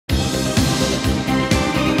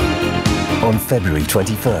on February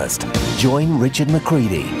 21st. Join Richard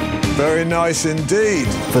McCreadie Very nice indeed.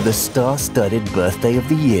 for the star-studded birthday of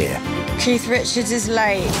the year. Keith Richards is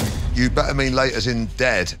late. You better mean late as in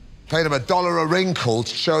dead. Paid him $1 a wrinkle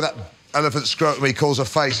to show that elephant scrotum he calls a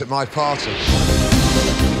face at my party.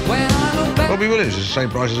 Robbie Williams is the same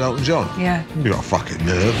price as Elton John. Yeah. You got a fucking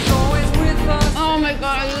nerve. Oh my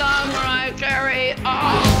God, I love Mariah Carey.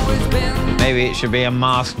 Oh. Maybe it should be a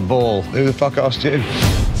masked ball. Who the fuck asked you?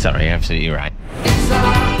 Sorry, you're absolutely right.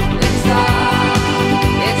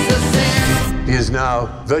 He is now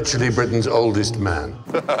virtually Britain's oldest man.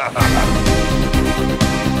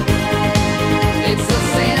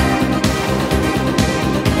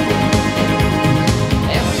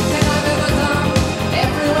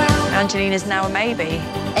 Angelina's now a maybe.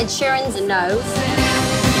 Ed Sheeran's a no.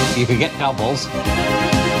 You could get doubles.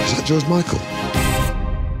 Is that George Michael?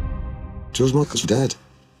 George Michael's dead.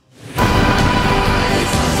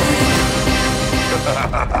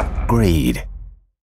 Greed.